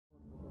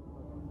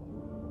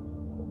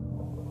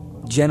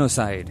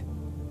Genocide.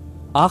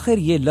 आखिर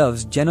ये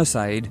लफ्ज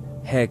जेनोसाइड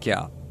है क्या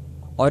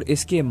और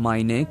इसके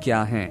मायने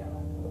क्या हैं?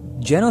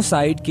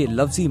 जेनोसाइड के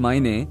लफ्जी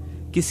मायने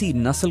किसी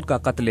नस्ल का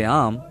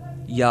कत्लेआम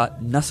या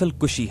नस्ल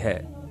कुशी है।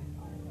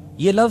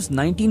 ये लफ्ज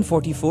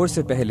 1944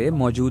 से पहले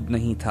मौजूद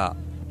नहीं था।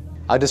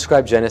 I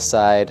describe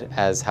genocide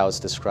as how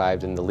it's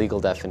described in the legal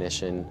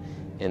definition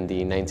in the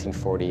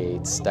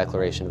 1948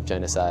 Declaration of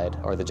Genocide,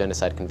 or the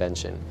Genocide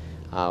Convention,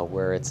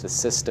 where it's the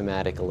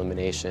systematic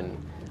elimination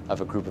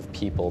of a group of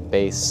people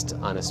based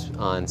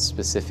on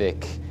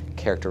specific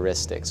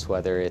characteristics,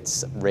 whether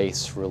it's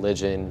race,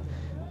 religion,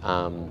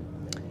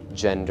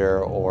 gender,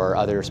 or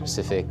other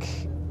specific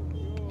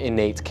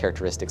innate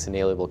characteristics,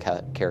 inalienable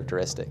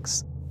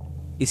characteristics.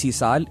 इसी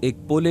साल एक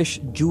Polish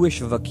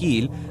Jewish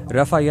वकील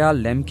रफायाल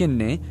लेम्किन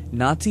ने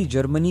Nazi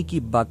Germany की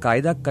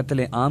बाकायदा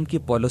कत्ले-आम की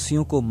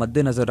पॉलिसियों को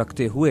मद्देनजर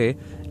रखते हुए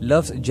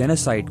लफ्ज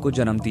जेनोसाइड को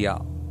जन्म दिया।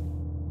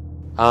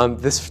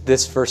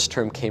 This first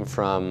term came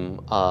from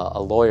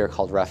a lawyer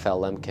called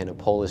Raphael Lemkin, a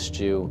Polish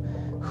Jew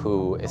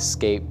who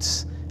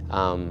escaped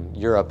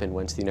Europe and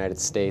went to the United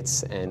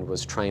States and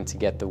was trying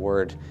to get the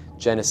word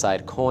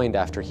genocide coined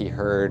after he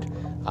heard,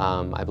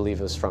 I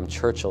believe it was from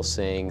Churchill,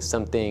 saying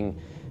something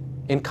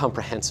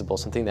incomprehensible,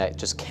 something that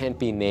just can't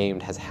be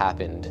named has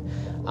happened.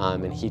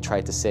 And he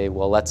tried to say,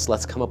 well,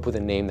 let's come up with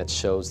a name that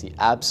shows the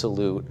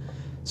absolute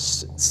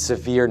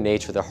severe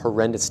nature, the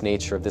horrendous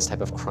nature of this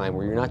type of crime,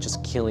 where you're not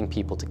just killing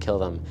people to kill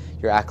them,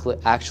 you're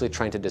actually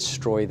trying to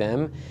destroy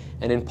them,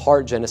 and in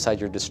part genocide,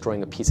 you're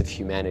destroying a piece of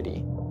humanity.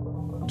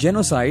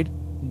 Genocide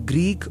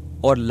Greek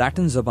और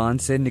Latin ज़बान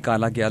से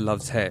निकाला गया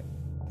लफ्ज है।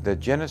 The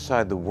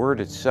genocide, the word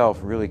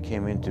itself, really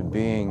came into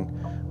being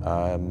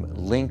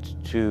linked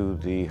to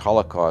the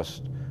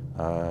Holocaust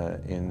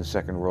in the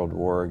Second World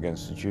War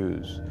against the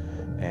Jews,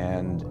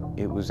 and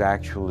it was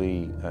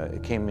actually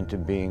it came into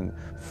being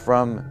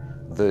from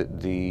the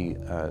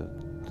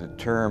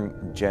term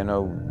geno,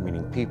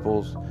 meaning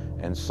peoples,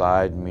 and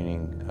side,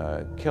 meaning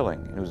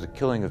killing. It was the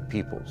killing of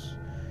peoples,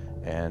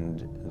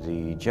 and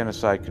the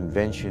Genocide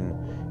Convention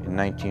in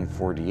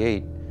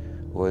 1948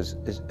 was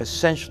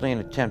essentially an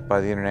attempt by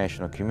the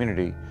international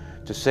community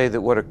to say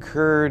that what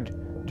occurred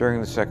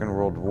during the Second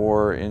World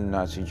War in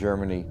Nazi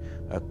Germany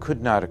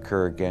could not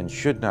occur again,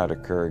 should not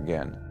occur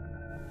again.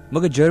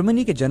 मगर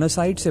Germany के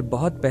genocide से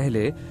बहुत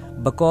पहले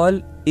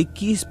बकौल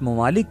 21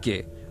 ममालिक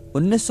के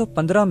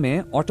 1915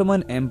 में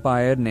Ottoman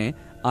empire ने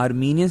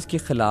आर्मीनियंस के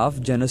खिलाफ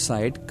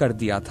जेनोसाइड कर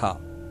दिया था।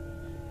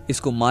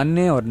 इसको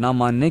मानने और ना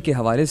मानने के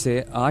हवाले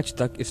से आज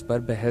तक इस पर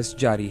बहस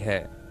जारी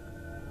है।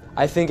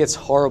 I think it's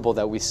horrible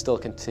that we still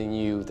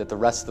continue, that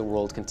the rest of the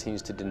world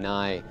continues to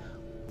deny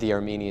the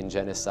Armenian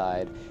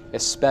genocide,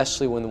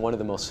 especially when one of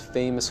the most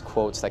famous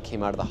quotes that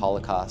came out of the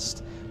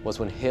Holocaust was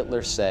when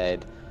Hitler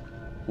said,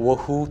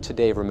 "Who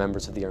today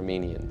remembers of the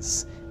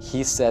Armenians?"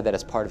 He said that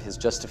as part of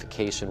his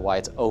justification why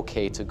it's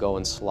okay to go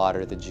and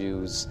slaughter the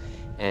Jews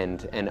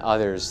and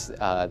others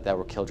that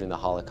were killed during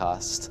the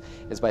Holocaust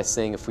is by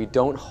saying, if we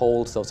don't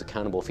hold those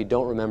accountable, if we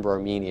don't remember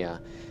Armenia,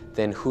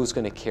 then who's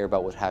going to care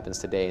about what happens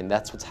today? And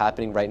that's what's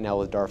happening right now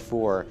with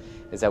Darfur,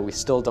 is that we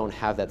still don't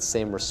have that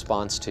same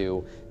response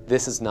to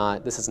this is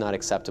not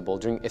acceptable.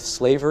 If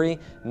slavery,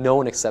 no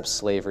one accepts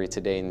slavery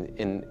today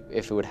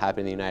if it would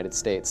happen in the United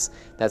States.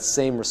 That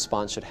same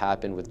response should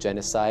happen with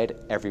genocide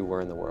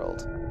everywhere in the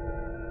world.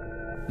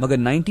 मगर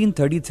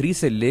 1933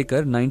 से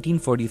लेकर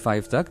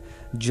 1945 तक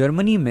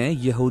Germany में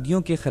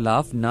यहूदियों के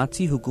खिलाफ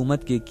Nazi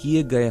हुकूमत के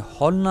किए गए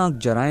हौलनाक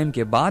जराइम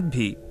के बाद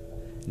भी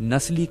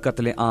नस्ली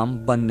कत्ले-आम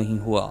बंद नहीं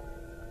हुआ।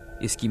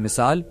 इसकी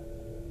मिसाल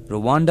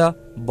रवांडा,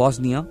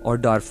 बॉस्निया और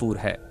डारफूर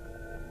है।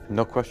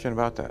 No question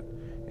about that.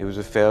 It was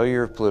a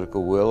failure of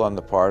political will on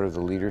the part of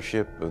the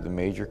leadership of the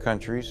major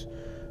countries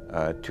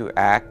to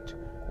act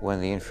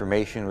when the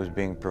information was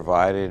being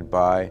provided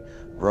by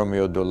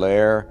Romeo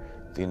Dallaire.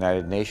 The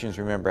United Nations,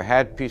 remember,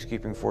 had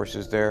peacekeeping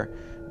forces there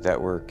that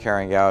were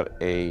carrying out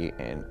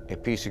a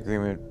peace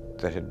agreement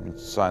that had been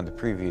signed the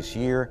previous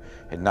year,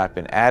 had not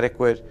been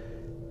adequate,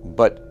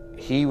 but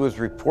he was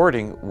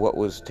reporting what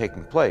was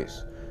taking place,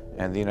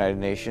 and the United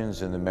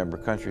Nations and the member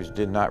countries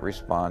did not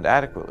respond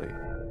adequately.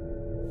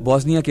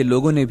 Bosnia के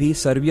लोगों ने भी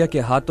Serbia के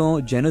हाथों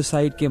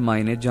genocide के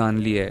मायने जान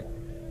लिए।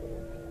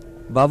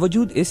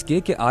 बावजूद इसके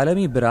कि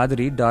आलमी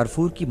बिरादरी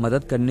डारफूर की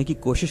मदद करने की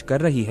कोशिश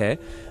कर रही है,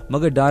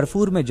 मगर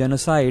डारफूर में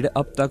जेनोसाइड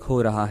अब तक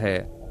हो रहा है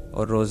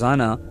और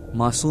रोजाना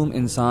मासूम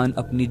इंसान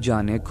अपनी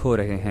जानें खो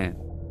रहे हैं।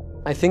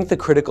 I think the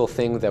critical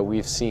thing that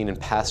we've seen in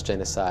past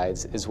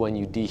genocides is when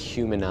you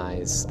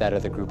dehumanize that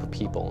other group of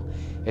people.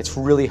 It's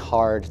really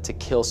hard to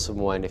kill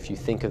someone if you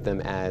think of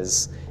them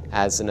as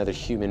another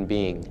human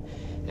being.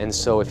 And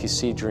so if you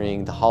see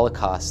during the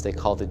Holocaust, they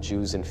call the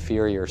Jews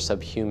inferior,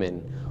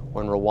 subhuman,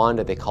 or in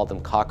Rwanda, they call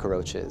them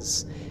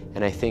cockroaches.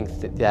 And I think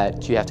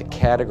that you have to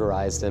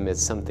categorize them as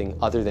something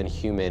other than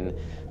human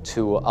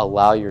to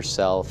allow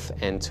yourself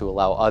and to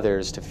allow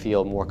others to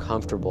feel more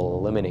comfortable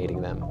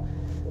eliminating them.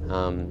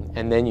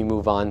 And then you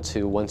move on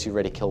to, once you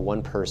already kill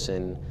one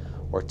person,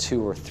 or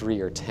 2 or 3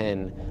 or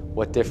 10,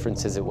 what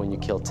difference is it when you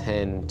kill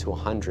 10 to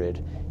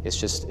 100? It's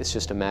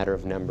just a matter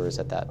of numbers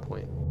at that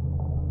point.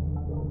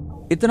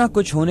 इतना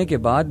कुछ होने के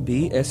बाद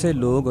भी ऐसे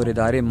लोग और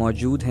इदारे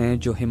मौजूद हैं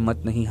जो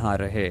हिम्मत नहीं हार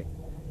रहे।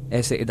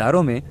 ऐसे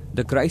इदारों में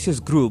द क्राइसिस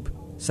ग्रुप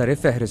सरे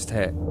फहरिस्त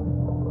है।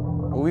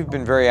 We've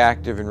been very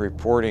active in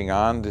reporting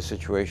on the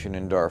situation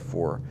in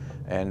Darfur,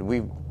 and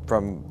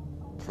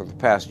for the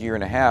past year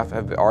and a half,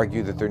 have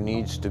argued that there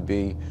needs to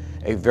be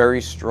a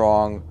very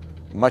strong,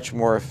 much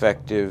more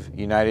effective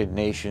United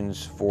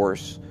Nations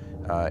force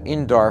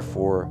in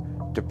Darfur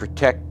to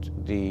protect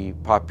the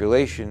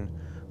population,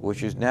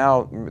 which is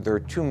now, there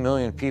are 2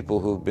 million people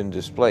who've been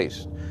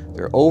displaced.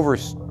 There are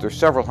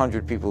several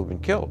hundred people who've been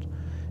killed.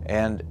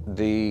 And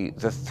the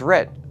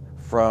threat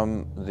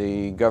from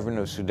the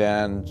government of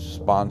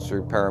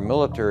Sudan-sponsored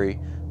paramilitary,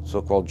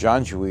 so-called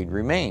Janjaweed,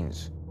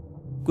 remains.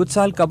 कुछ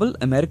साल कबल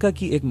America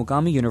की एक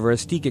मुकामी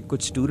university के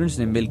कुछ students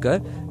ने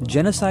मिलकर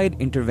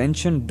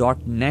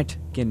genocide-intervention.net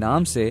के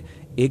नाम से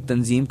एक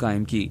तंजीम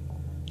कायम की,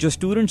 जो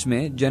स्टूडेंट्स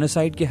में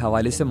जेनोसाइड के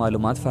हवाले से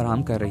मालूमात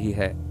फराहम कर रही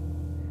है।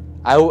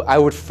 I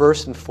would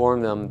first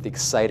inform them the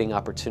exciting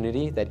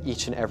opportunity that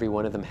each and every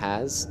one of them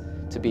has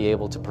to be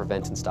able to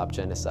prevent and stop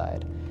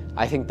genocide.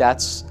 I think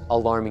that's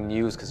alarming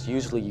news because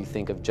usually you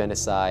think of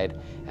genocide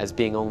as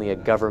being only a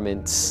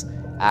government's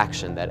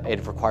action, that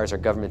it requires our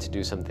government to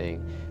do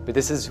something. But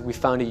we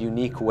found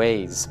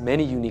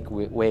many unique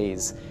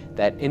ways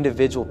that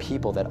individual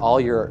people, that all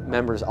your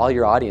members, all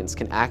your audience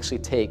can actually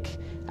take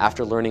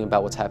after learning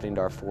about what's happening in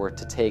Darfur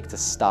to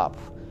stop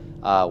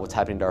what's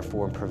happening in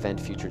Darfur and prevent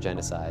future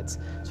genocides.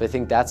 So I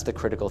think that's the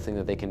critical thing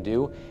that they can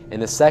do. And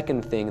the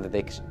second thing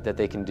that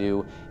they can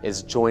do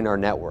is join our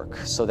network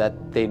so that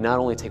they not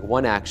only take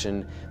one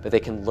action, but they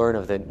can learn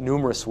of the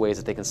numerous ways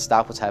that they can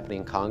stop what's happening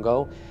in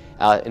Congo,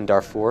 in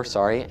Darfur,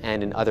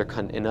 and in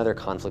other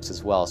conflicts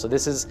as well. So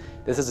this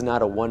is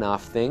not a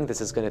one-off thing.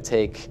 This is going to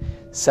take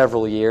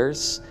several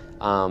years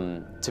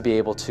to be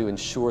able to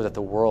ensure that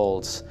the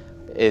world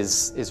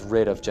is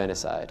rid of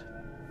genocide.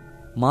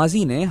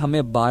 माजी ने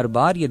हमें बार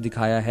बार ये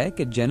दिखाया है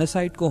कि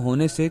genocide को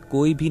होने से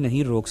कोई भी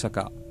नहीं रोक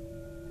सका,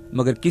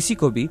 मगर किसी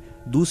को भी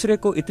दूसरे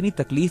को इतनी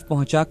तकलीफ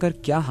पहुंचाकर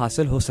क्या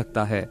हासिल हो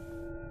सकता है।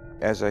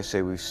 As I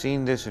say, we've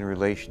seen this in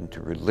relation to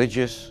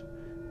religious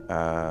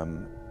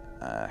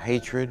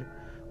hatred.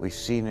 We've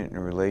seen it in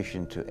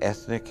relation to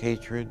ethnic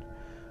hatred.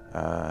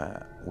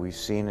 We've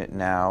seen it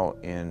now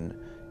in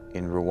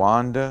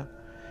Rwanda.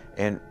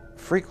 And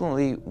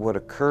frequently what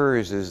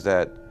occurs is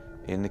that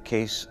in the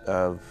case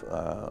of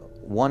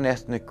one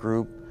ethnic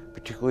group,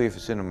 particularly if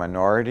it's in a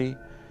minority,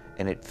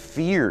 and it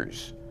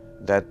fears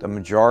that the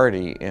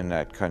majority in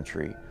that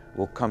country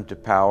will come to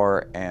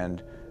power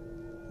and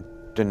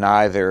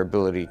deny their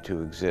ability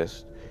to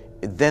exist,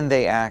 then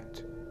they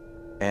act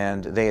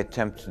and they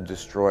attempt to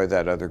destroy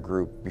that other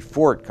group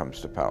before it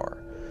comes to power.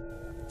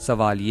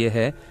 सवाल ये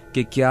है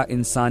कि क्या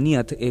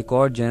इंसानियत एक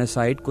और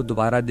genocide को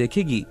दोबारा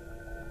देखेगी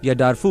या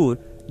डारफूर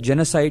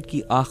जेनोसाइड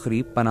की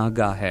आखिरी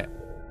पनाहगाह है?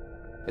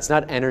 It's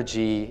not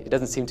energy, it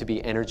doesn't seem to be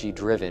energy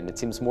driven. It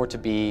seems more to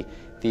be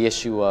the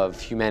issue of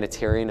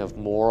humanitarian, of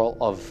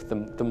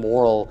the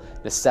moral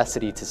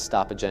necessity to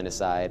stop a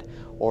genocide,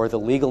 or the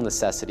legal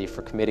necessity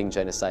for committing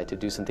genocide to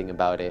do something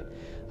about it.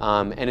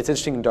 And it's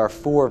interesting in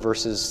Darfur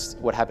versus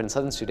what happened in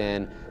southern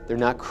Sudan, they're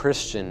not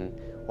Christian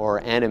or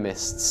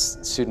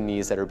animists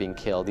Sudanese that are being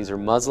killed. These are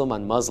Muslim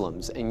on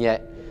Muslims, and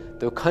yet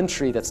the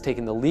country that's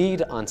taken the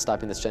lead on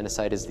stopping this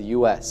genocide is the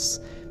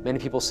US. Many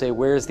people say,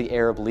 where's the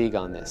Arab League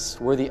on this?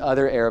 Where are the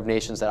other Arab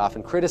nations that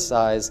often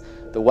criticize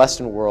the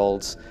Western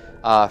world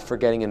for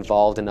getting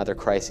involved in other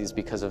crises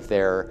because of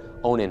their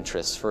own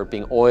interests, for it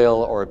being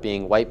oil or it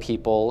being white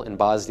people in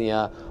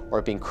Bosnia or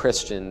it being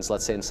Christians,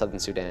 let's say in southern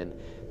Sudan.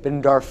 But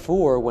in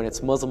Darfur, when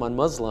it's Muslim on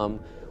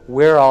Muslim,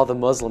 where are all the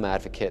Muslim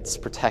advocates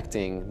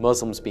protecting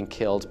Muslims being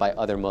killed by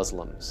other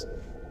Muslims?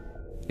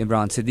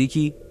 Imran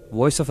Siddiqui,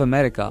 Voice of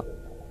America,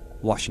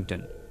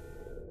 Washington.